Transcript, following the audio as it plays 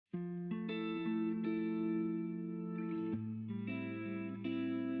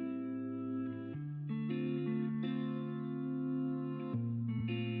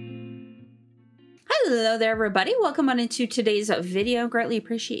Hello there, everybody. Welcome on into today's video. Greatly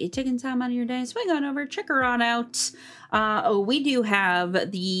appreciate you taking time out of your day. Swing on over, check her on out. We do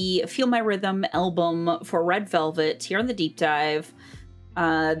have the Feel My Rhythm album for Red Velvet here in the deep dive.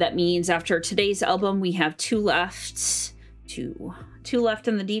 That means after today's album, we have two left. Two left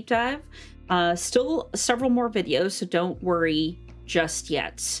in the deep dive. Still several more videos, so don't worry just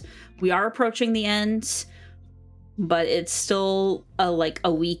yet. We are approaching the end, but it's still like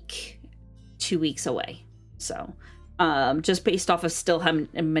a week, 2 weeks away. So just based off of still how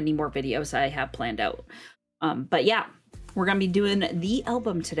many more videos I have planned out. But yeah, we're gonna be doing the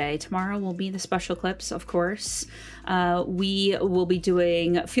album today. Tomorrow will be the special clips, of course. We will be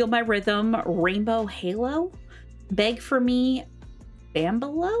doing Feel My Rhythm, Rainbow Halo, Beg For Me,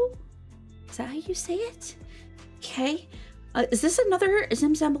 Bamboleo? Is that how you say it? Okay. Is this another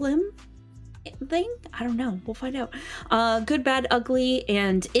Zimzambalim thing? I don't know. We'll find out. Good, Bad, Ugly,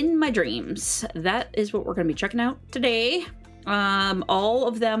 and In My Dreams. That is what we're going to be checking out today. All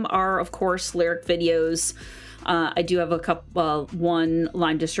of them are, of course, lyric videos. I do have a couple, one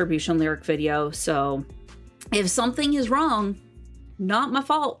line distribution lyric video. So if something is wrong, not my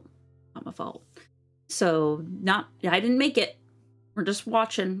fault. Not my fault. So I didn't make it. We're just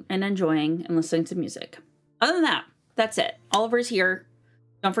watching and enjoying and listening to music. Other than that, that's it. Oliver's here.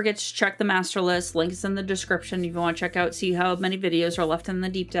 Don't forget to check the master list. Link is in the description if you want to check out, see how many videos are left in the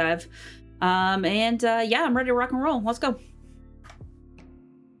deep dive. Yeah, I'm ready to rock and roll. Let's go.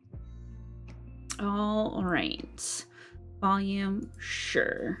 All right. Volume,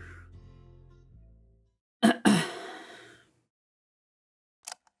 sure.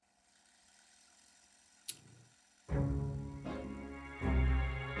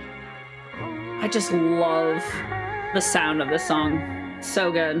 I just love the sound of this song.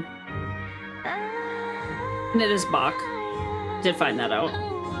 So good. And it is Bach. Did find that out.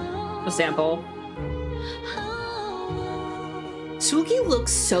 The sample. Suki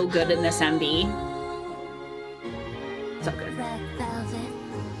looks so good in this MV. So good.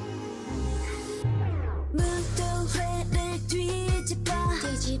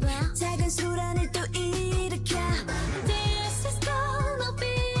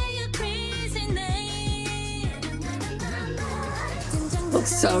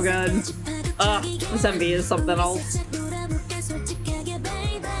 Looks so good. This MV is something else.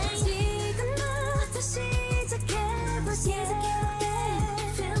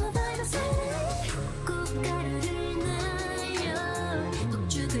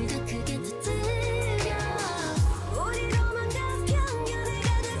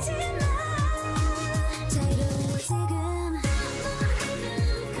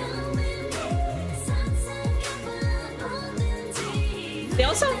 They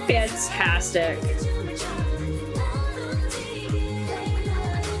all sound fantastic.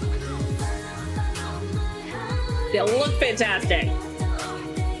 They look fantastic.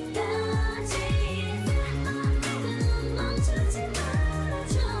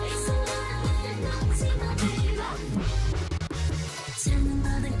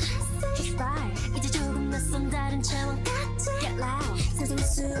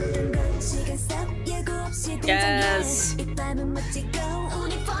 Yes.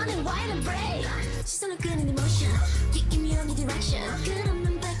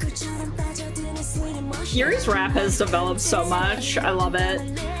 Yuri's rap has developed so much. I love it.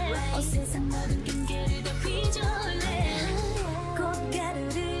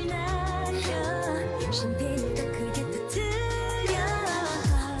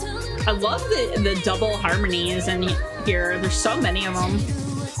 I love the double harmonies in here. There's so many of them.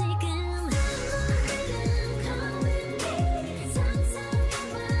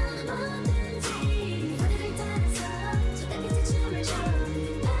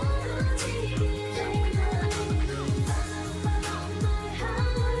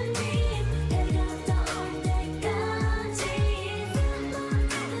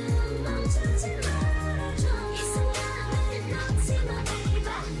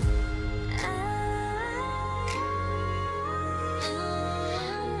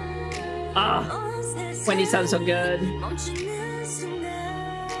 Wendy sounds so good.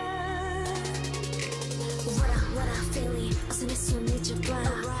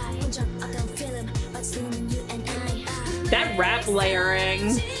 That rap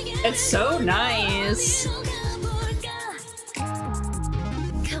layering, it's so nice.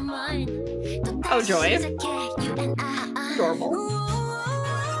 Oh, joy. Adorable.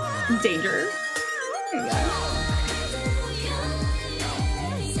 Danger. There you go.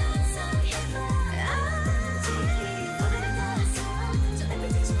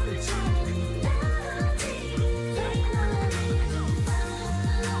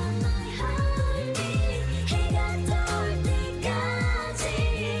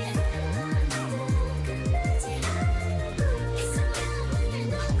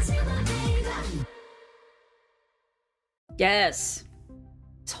 Yes.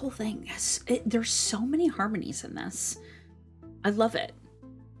 This whole thing, there's so many harmonies in this. I love it.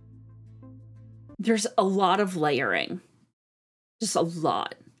 There's a lot of layering. Just a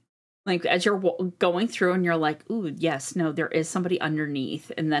lot. Like, as you're going through and you're like, ooh, yes, no, there is somebody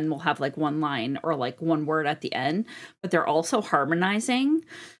underneath. And then we'll have like one line or like one word at the end. But they're also harmonizing.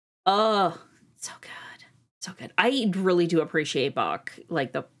 Oh, so good. So good. I really do appreciate Bach,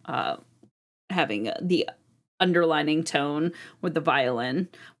 like the having the underlining tone with the violin.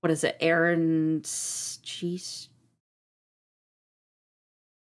 What is it? Aaron's Cheese?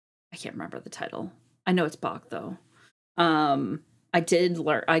 I can't remember the title. I know it's Bach though. I did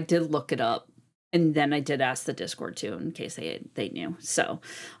look it up, and then I did ask the Discord too in case they knew. So,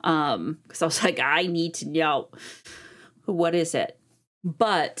 because I was like, I need to know what is it.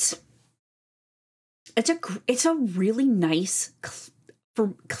 But it's a really nice,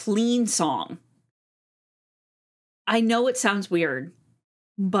 clean song. I know it sounds weird,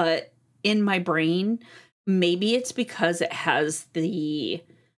 but in my brain, maybe it's because it has the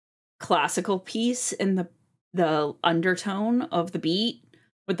classical piece in the undertone of the beat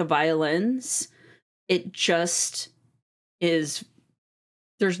with the violins. It just is,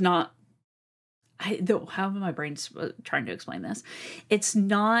 there's not, how am my brain's trying to explain this? It's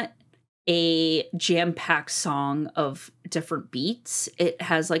not a jam-packed song of different beats. It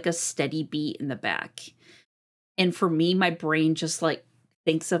has like a steady beat in the back. And for me, my brain just like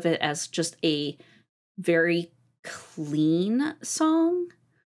thinks of it as just a very clean song.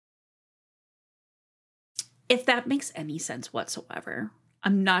 If that makes any sense whatsoever.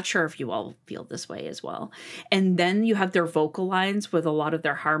 I'm not sure if you all feel this way as well. And then you have their vocal lines with a lot of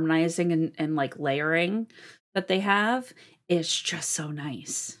their harmonizing and like layering that they have. It's just so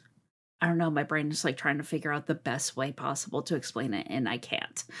nice. I don't know. My brain is like trying to figure out the best way possible to explain it, and I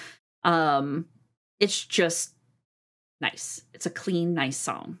can't. It's just nice. It's a clean, nice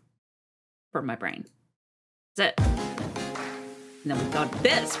song for my brain. That's it. And then we got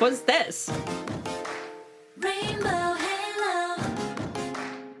this. What's this? Rainbow halo.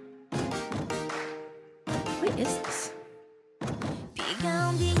 What is this? 비가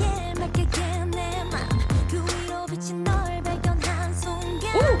온 뒤에 맑게 내 맘 그 위로 비친 널 발견한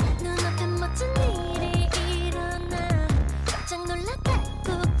순간 눈앞에 멋진 일이 일어나 깜짝 놀라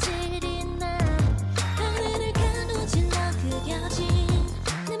달꾹질이 나 하늘을 가로질러 그려진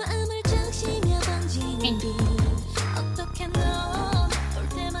내 마음을 적시며 번지는 빛 어떻게 넌 볼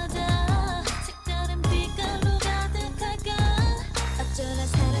때마다 색다른 빛깔로 가득할까 어쩌다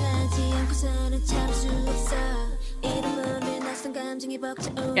사랑하지 않고서는 참을 수 없어 이름을 낯선 감정이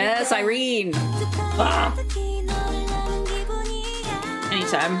벅차오르고 Yes, Irene. Ah.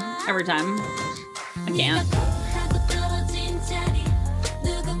 Anytime, every time. I can't.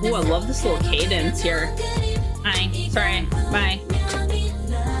 Ooh, I love this little cadence here. Hi, sorry, bye.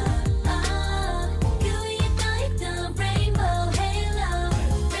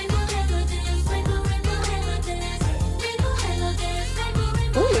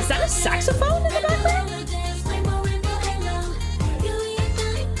 Ooh, is that a saxophone in the background?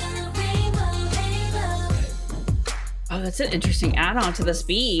 Oh, that's an interesting add-on to this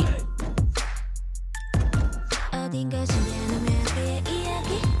beat.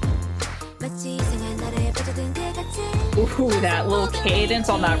 Ooh, that little cadence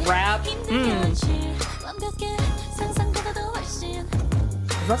on that rap. I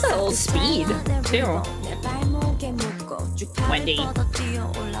love that little speed, too. Wendy.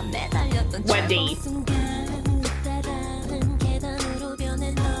 Wendy.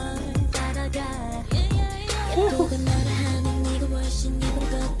 Ooh.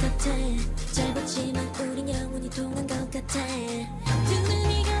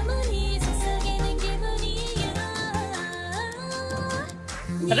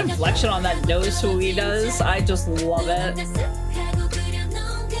 That inflection on that nose who he does, I just love it.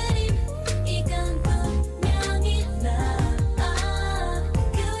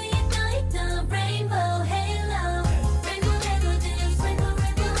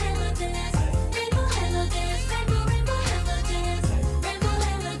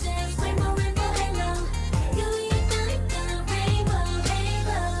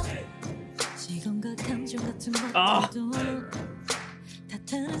 Oh.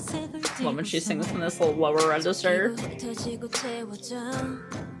 Love when she sings in this little lower register.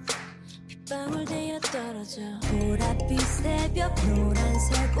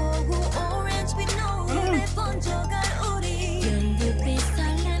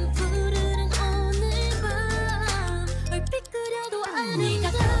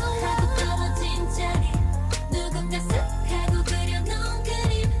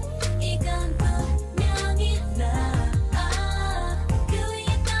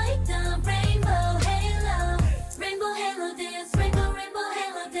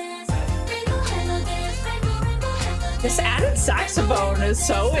 This added saxophone is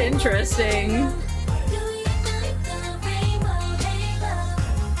so interesting.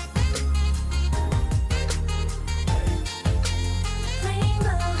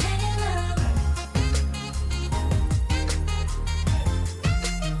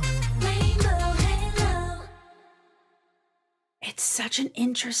 It's such an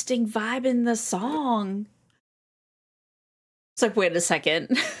interesting vibe in the song. It's like, wait a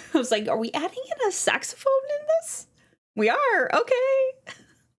second. I was like, are we adding in a saxophone in this? We are. Okay.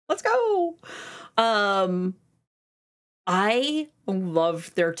 Let's go. I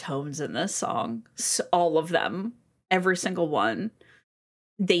loved their tones in this song. All of them. Every single one.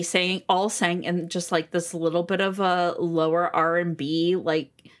 They all sang in just like this little bit of a lower R&B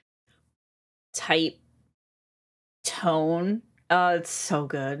like type tone. It's so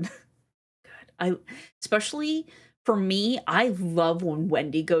good. Especially for me, I love when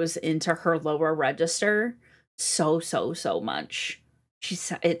Wendy goes into her lower register so much.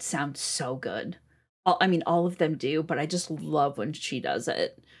 It sounds so good. I mean, all of them do, but I just love when she does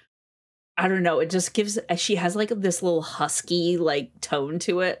it. I don't know, it just gives, she has like this little husky like tone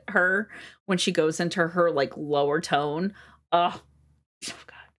to it, when she goes into her like lower tone. Oh, so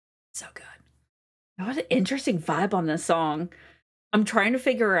good. So good. What an interesting vibe on this song. I'm trying to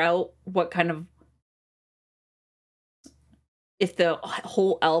figure out what kind of, if the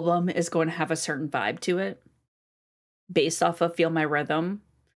whole album is going to have a certain vibe to it based off of Feel My Rhythm.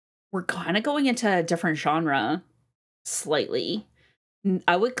 We're kind of going into a different genre slightly.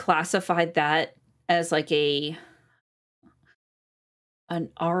 I would classify that as like an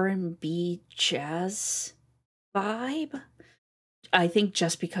R&B jazz vibe. I think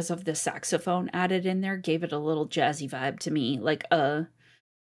just because of the saxophone added in there gave it a little jazzy vibe to me, like a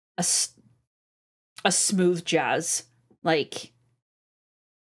smooth jazz. Like,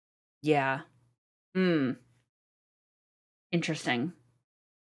 yeah. Interesting.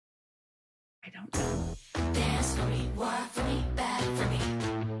 I don't know. Dance for me, walk for me, back for me.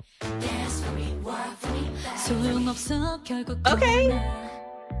 Dance for me, walk for me, back for me. Okay.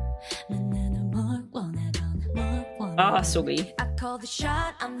 Ah, Sugi. I call the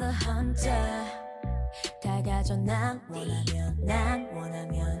shot, I'm the hunter. 다가져 난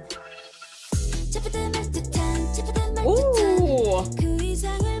원하면. 잡아들 말 듯한, 잡아들 말 듯한. 그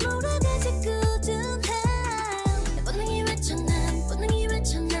이상을 몰아가지 꾸준한. 본능이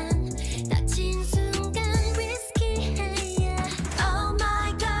외쳐 난 다친 순간 risky. Oh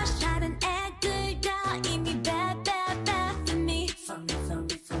my gosh, 다른 애들 다 이미 bad for me. For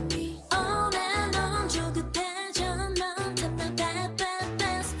me. All and on 조급해져 넌 정말 bad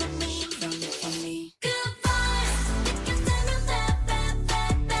for me. Good vibes 느꼈다면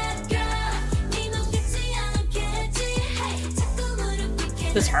bad girl. 네 녹이지 않겠지. Hey, 자꾸 무릎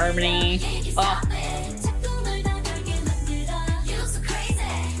꿇게. This harmony. Oh.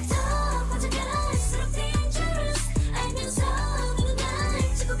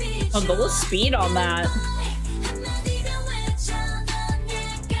 Oh, the little speed on that.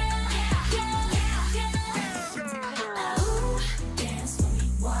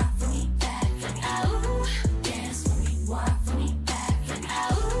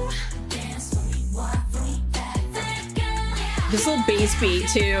 This little bass beat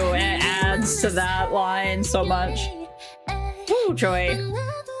too, it adds to that line so much. Woo, Joy.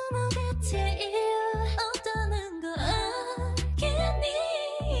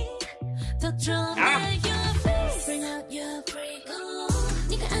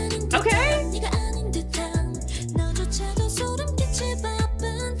 Okay.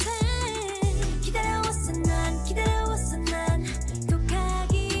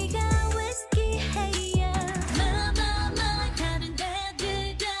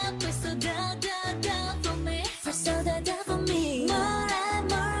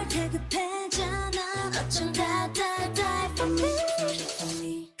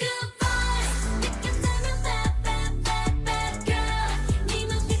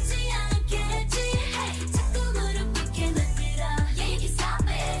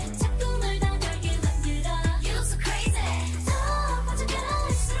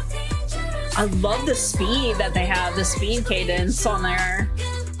 I love the speed that they have, the speed cadence on their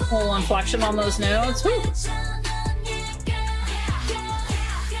whole inflection on those notes. Woo.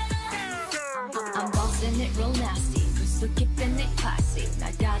 I'm bossing it real nasty. keeping it classy.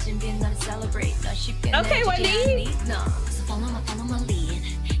 Okay, Wendy.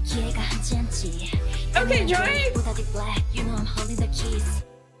 Okay, Joy.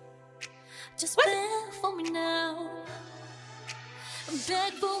 Just beg for me now.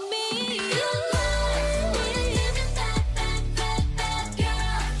 Beg for me.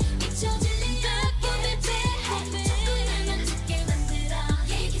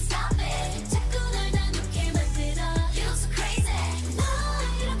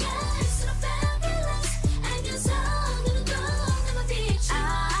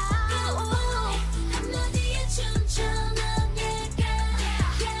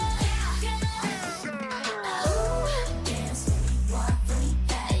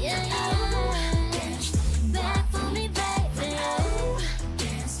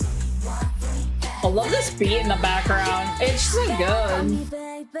 love this beat in the background. It's so good.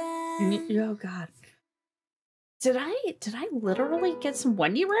 Oh god. Did I literally get some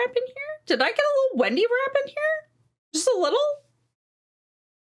Wendy rap in here? Did I get a little Wendy rap in here? Just a little?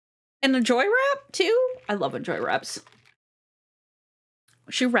 And a Joy rap too? I love when Joy raps.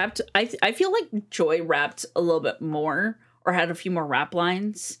 She rapped, I feel like Joy rapped a little bit more or had a few more rap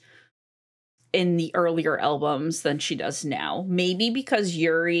lines in the earlier albums than she does now. Maybe because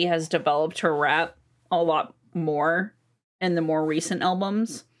Yuri has developed her rap a lot more in the more recent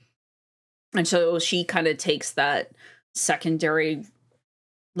albums. And so she kind of takes that secondary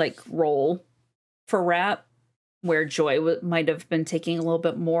like role for rap, where Joy might have been taking a little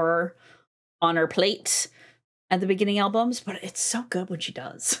bit more on her plate at the beginning albums, but it's so good when she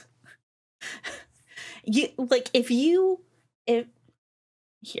does. If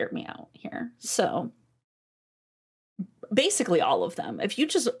hear me out here. So basically all of them. If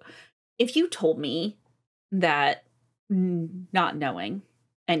you told me that, not knowing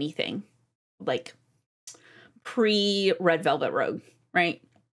anything, like pre-Red Velvet Rogue, right?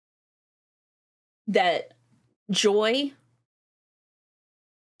 That Joy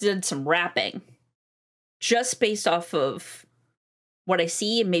did some rapping just based off of what I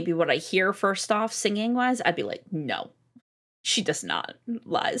see and maybe what I hear first off singing wise, I'd be like, no, she does not.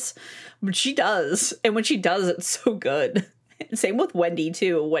 Lies. But she does. And when she does, it's so good. Same with Wendy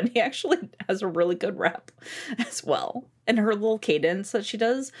too. Wendy actually has a really good rap as well. And her little cadence that she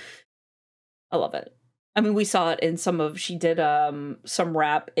does, I love it. I mean, we saw it in she did some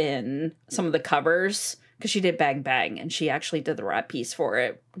rap in some of the covers because she did Bang Bang and she actually did the rap piece for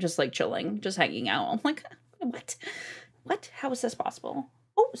it. Just like chilling, just hanging out. I'm like, what? What? How is this possible?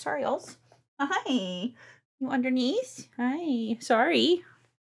 Oh, sorry, Els. Hi. You underneath? Hi. Sorry.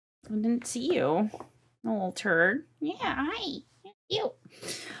 I didn't see you. A little turd. Yeah, hi. You.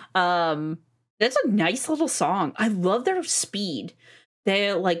 That's a nice little song. I love their speed.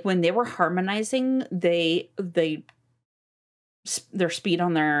 They like when they were harmonizing, their speed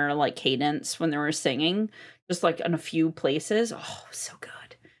on their like cadence when they were singing, just like in a few places. Oh, so good.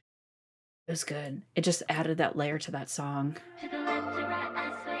 It was good. It just added that layer to that song. To the left, to right,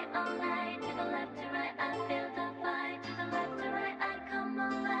 I sway all night. To the left, to right, I feel the vibe. To the left, to right, I come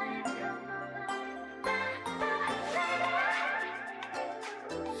alive.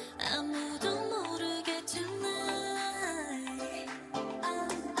 아무도 모르게 tonight.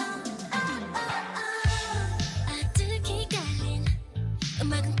 아득히 갈린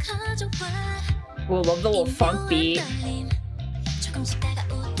음악은 커져와. Oh, I love the little funk beat. 조금씩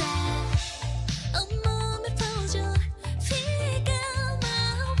다가오다. 온몸에 퍼져 피가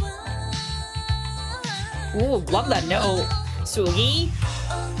나와. Ooh, love that note. Sugi.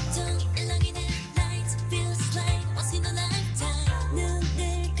 온통 일렁이는 lights feels like once in a lifetime.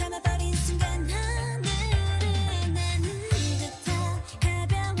 눈을 감아버린 순간 하늘에 나는 듯한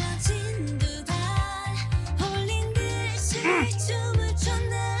가벼워진 두 발 홀린 듯이 춤을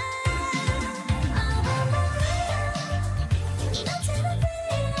췄나.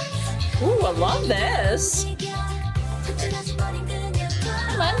 Ooh, I love this.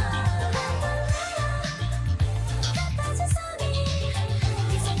 Come on.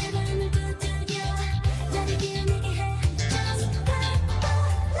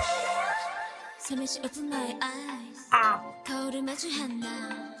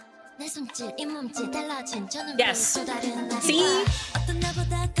 Yes. See?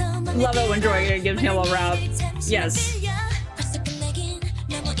 Love it when Joy gives me a little rap. Yes.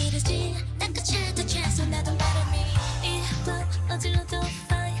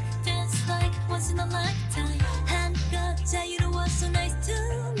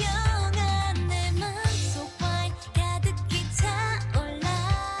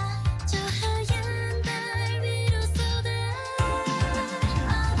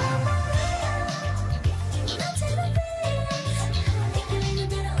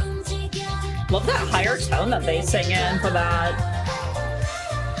 Love that higher tone that they sing in for that.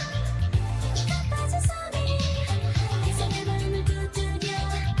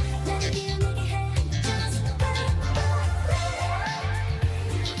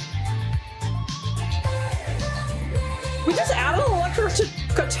 We just added an electric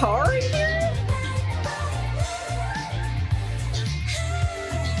guitar in here?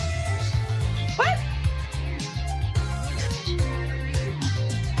 What?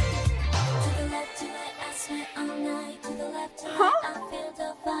 Huh?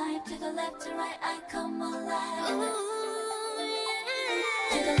 To the left to right, I come alive.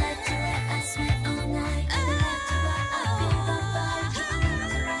 To the left to right, I sweat all night. To the left to right, I feel the vibe. To the left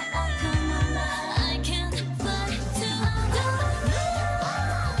to right, I come alive. I can't fight to go.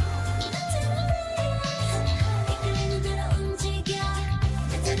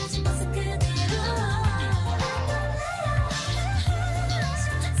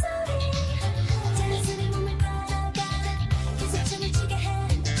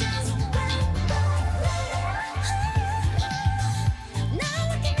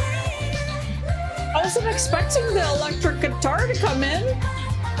 wasn't expecting the electric guitar to come in.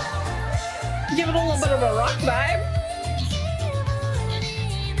 Give it a little bit of a rock vibe.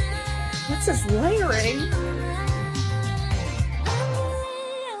 What's this layering?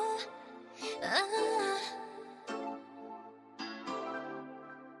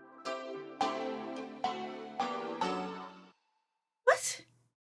 What?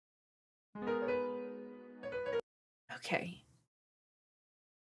 Okay.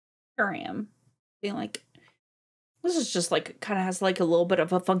 Here I am. Being like, this is just like, kind of has like a little bit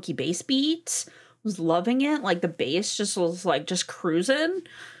of a funky bass beat. Was loving it. Like the bass just was like just cruising.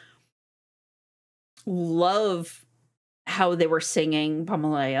 Love how they were singing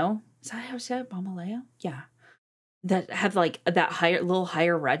Bamboleo. Is that how you say it? Bamboleo? Yeah. That had like that little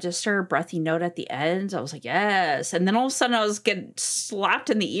higher register, breathy note at the end. I was like, yes. And then all of a sudden I was getting slapped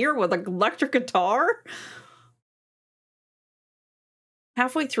in the ear with an electric guitar.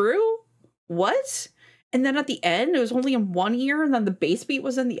 Halfway through? What? And then at the end, it was only in one ear, and then the bass beat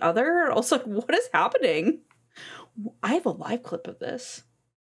was in the other. I was like, what is happening? I have a live clip of this.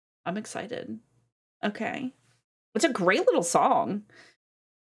 I'm excited. Okay. It's a great little song.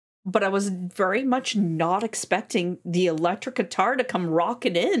 But I was very much not expecting the electric guitar to come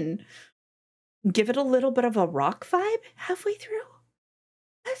rocking in. Give it a little bit of a rock vibe halfway through.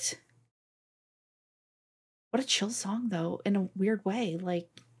 What? What a chill song, though, in a weird way. Like,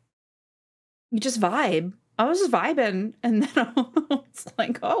 you just vibe. I was just vibing, and then I was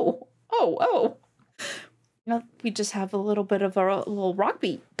like, oh. You know, we just have a little bit of a little rock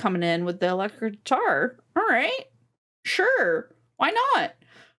beat coming in with the electric guitar. All right. Sure. Why not?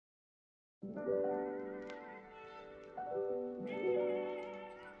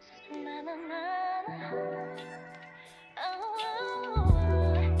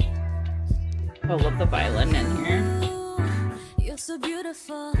 I love the violin in here. You're so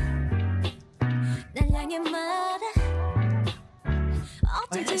beautiful.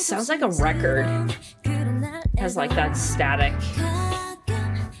 It sounds like a record. It has like that static.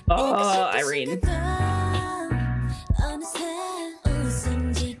 Oh, Irene.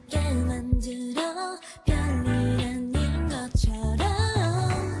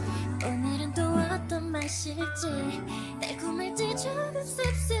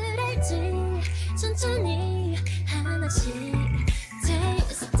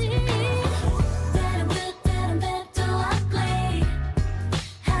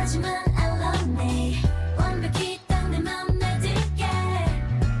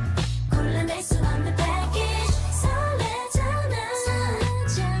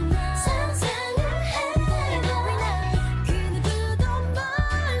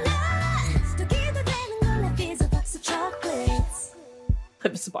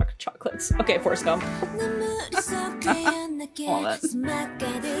 It's a box of chocolates. Okay, Forrest Gump. All that.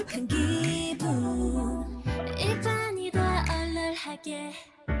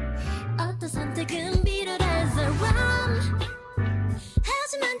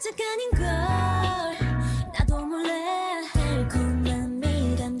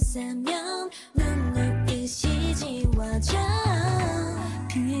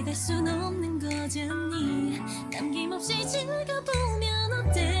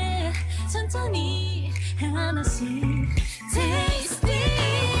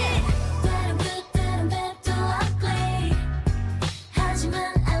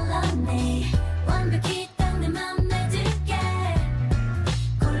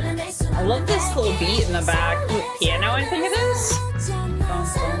 I love this little beat in the back with piano, I think it is.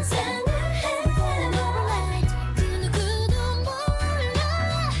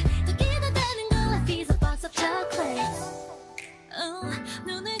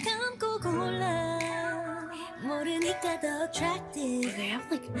 They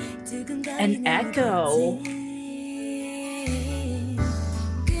have like an echo.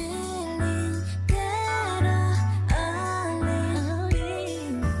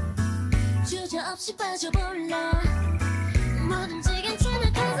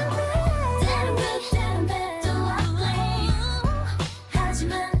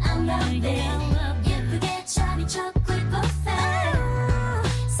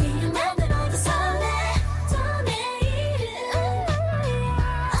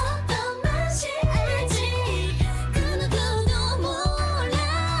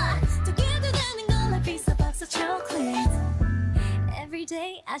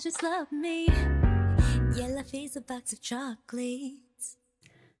 I just love me. Yellow face, a box of chocolates.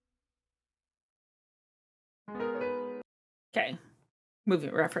 Okay, movie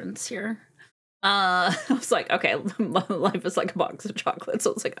reference here. I was like, okay, life is like a box of chocolates.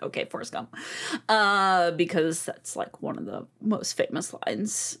 So it's like, okay, Forrest Gump. Because that's like one of the most famous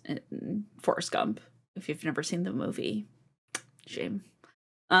lines in Forrest Gump. if you've never seen the movie. Shame.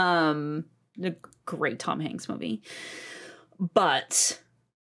 A great Tom Hanks movie. But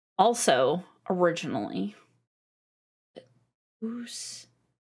also, originally,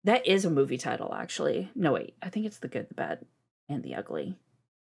 that is a movie title, actually. No, wait. I think it's The Good, the Bad, and the Ugly.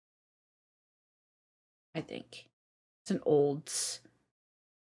 I think. It's an old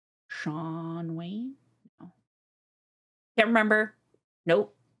Shawn Wayne? No. Can't remember.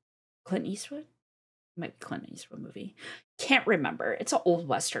 Nope. Clint Eastwood? Might be Clint Eastwood movie. Can't remember. It's an old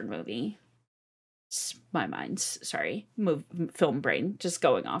Western movie. It's my mind's, sorry, film brain just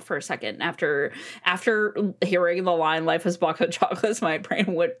going off for a second. After hearing the line "Life is a box of chocolates," my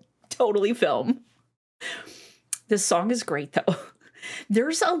brain went totally film. This song is great though.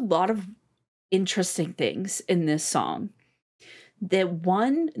 There's a lot of interesting things in this song. They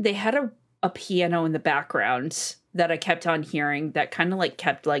had a piano in the background that I kept on hearing that kind of like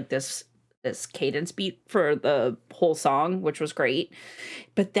kept like this cadence beat for the whole song, which was great.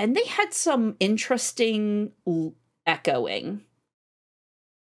 But then they had some interesting echoing.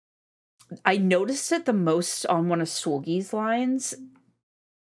 I noticed it the most on one of Sulgi's lines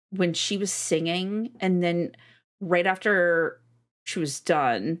when she was singing, and then right after she was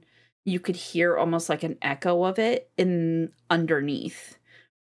done, you could hear almost like an echo of it in underneath.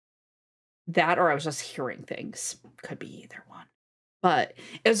 That, or I was just hearing things. Could be either one. But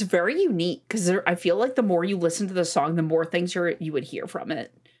it was very unique because I feel like the more you listen to the song, the more things you would hear from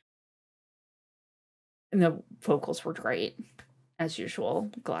it. And the vocals were great, as usual.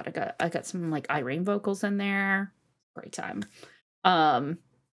 Glad I got some like Irene vocals in there. Great time.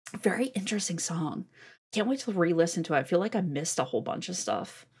 Very interesting song. Can't wait to re-listen to it. I feel like I missed a whole bunch of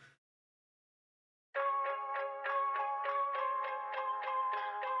stuff.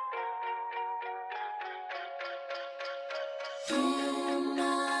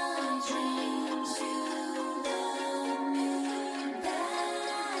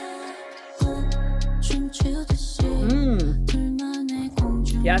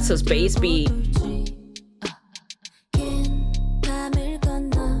 Yeah, it's this bass beat.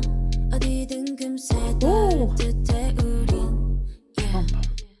 Ooh.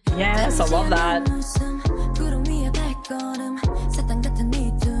 Yes, I love that.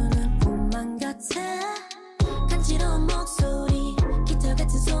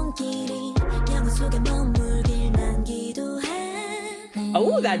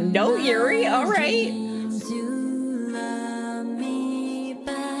 Oh, that note, Yuri. All right.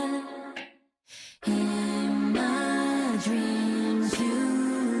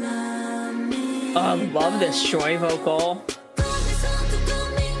 I love this Joy vocal.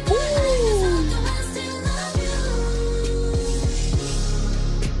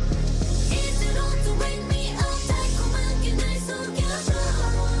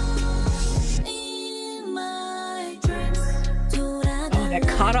 Oh, that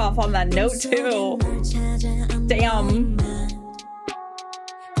cut off on that note too. Damn.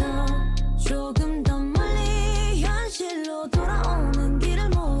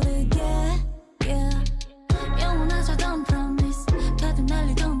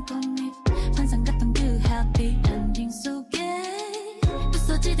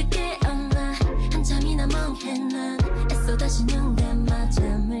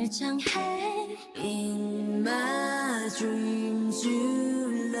 In my dreams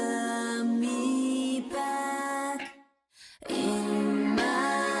you love me back. In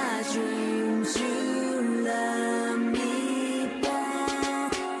my dreams you love me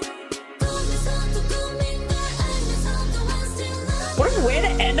back. What a way to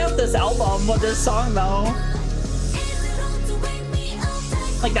end up this album with this song though.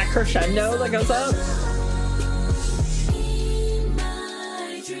 Like that crescendo that goes up.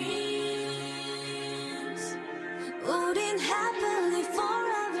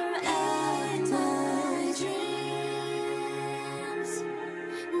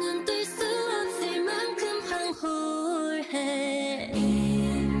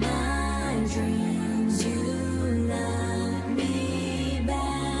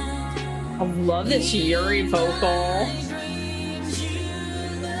 I love this Yuri vocal.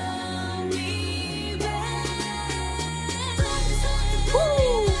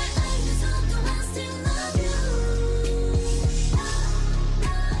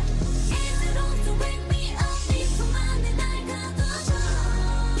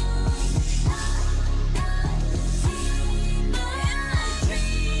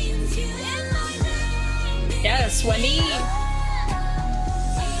 Yes, Wendy.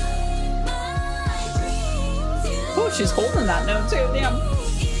 Oh, she's holding that note too. Damn.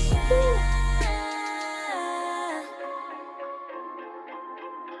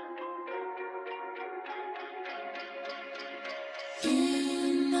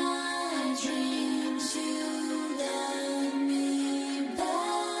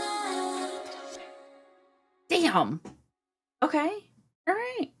 Damn. Okay. All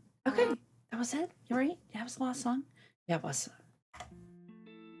right. Okay. That was it. You're right. That was the last song. Yeah, it was.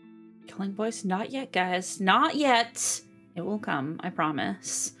 Killing Voice. Not yet, guys. Not yet. It will come. I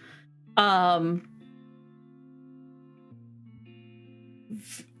promise. Okay.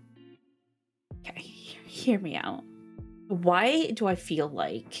 Hear me out. Why do I feel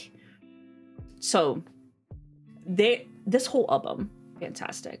like... So, this whole album,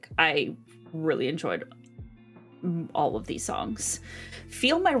 fantastic. I really enjoyed all of these songs.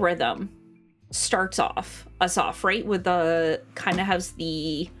 Feel My Rhythm starts us off, right? With the kind of has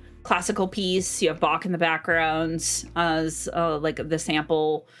the classical piece. You have Bach in the background as like the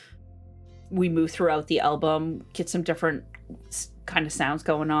sample. We move throughout the album, get some different kind of sounds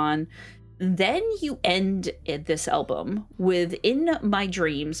going on. Then you end this album with In My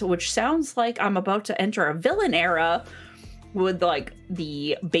Dreams, which sounds like I'm about to enter a villain era with like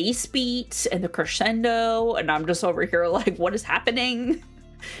the bass beats and the crescendo, and I'm just over here like, what is happening?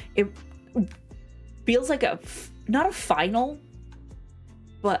 It feels like not a final,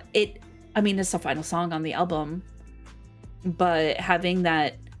 but I mean, it's the final song on the album, but having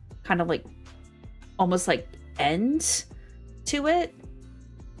that kind of like almost like end to it,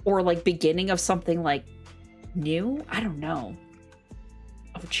 or like beginning of something like new. I don't know.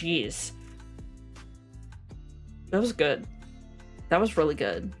 Oh, geez. That was good. That was really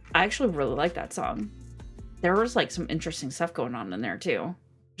good. I actually really like that song. There was like some interesting stuff going on in there too.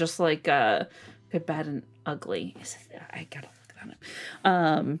 Just like Good, Bad, and Ugly. I gotta look that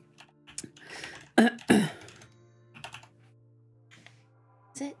up.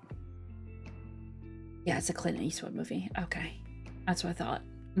 Is it? Yeah, it's a Clint Eastwood movie. Okay. That's what I thought.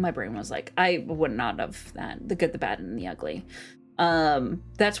 My brain was like, I would not have that. The Good, the Bad, and the Ugly.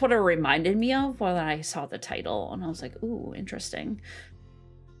 That's what it reminded me of when I saw the title, and I was like, ooh, interesting.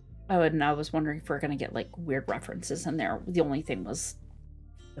 Oh, and I was wondering if we're gonna get like weird references in there. The only thing was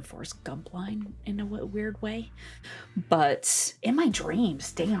the Forrest Gump line in a weird way. But In My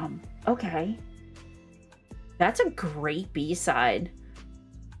Dreams, damn. Okay. That's a great B-side.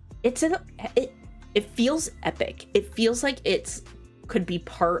 It feels epic. It feels like could be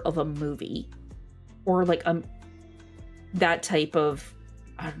part of a movie, or like that type of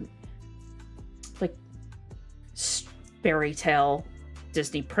like fairy tale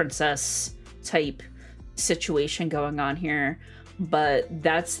Disney princess type situation going on here. But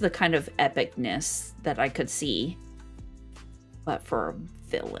that's the kind of epicness that I could see, but for a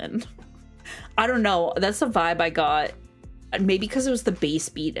villain. I don't know, that's the vibe I got. Maybe because it was the bass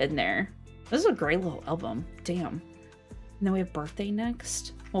beat in there. This is a great little album. Damn. And then we have Birthday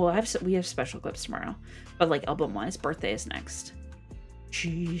next. Well, we have special clips tomorrow, but like album-wise, Birthday is next.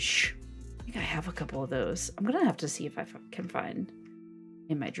 Sheesh. I think I have a couple of those. I'm gonna have to see if I can find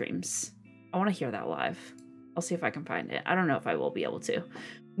In My Dreams. I want to hear that live. I'll see if I can find it. I don't know if I will be able to.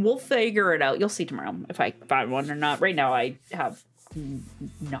 We'll figure it out. You'll see tomorrow if I find one or not. Right now, I have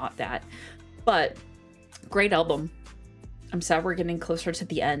not that. But great album. I'm sad we're getting closer to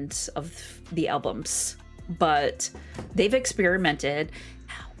the end of the albums, but they've experimented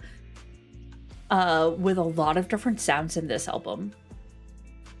with a lot of different sounds in this album.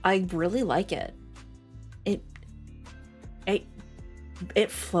 I really like it.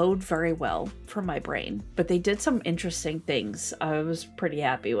 It flowed very well from my brain, but they did some interesting things. I was pretty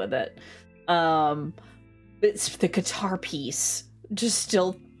happy with it. It's the guitar piece just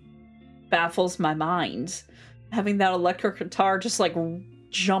still baffles my mind. Having that electric guitar just like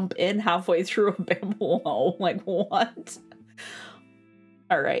jump in halfway through a Bamboleo. Like, what?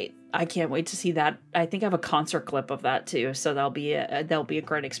 All right. I can't wait to see that. I think I have a concert clip of that too. So that'll be a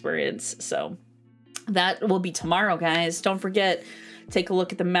great experience. So that will be tomorrow, guys. Don't forget, take a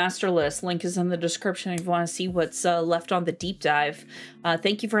look at the master list. Link is in the description if you want to see what's left on the deep dive.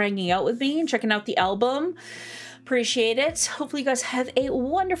 Thank you for hanging out with me and checking out the album. Appreciate it. Hopefully you guys have a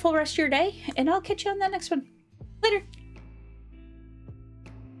wonderful rest of your day, and I'll catch you on that next one. Later.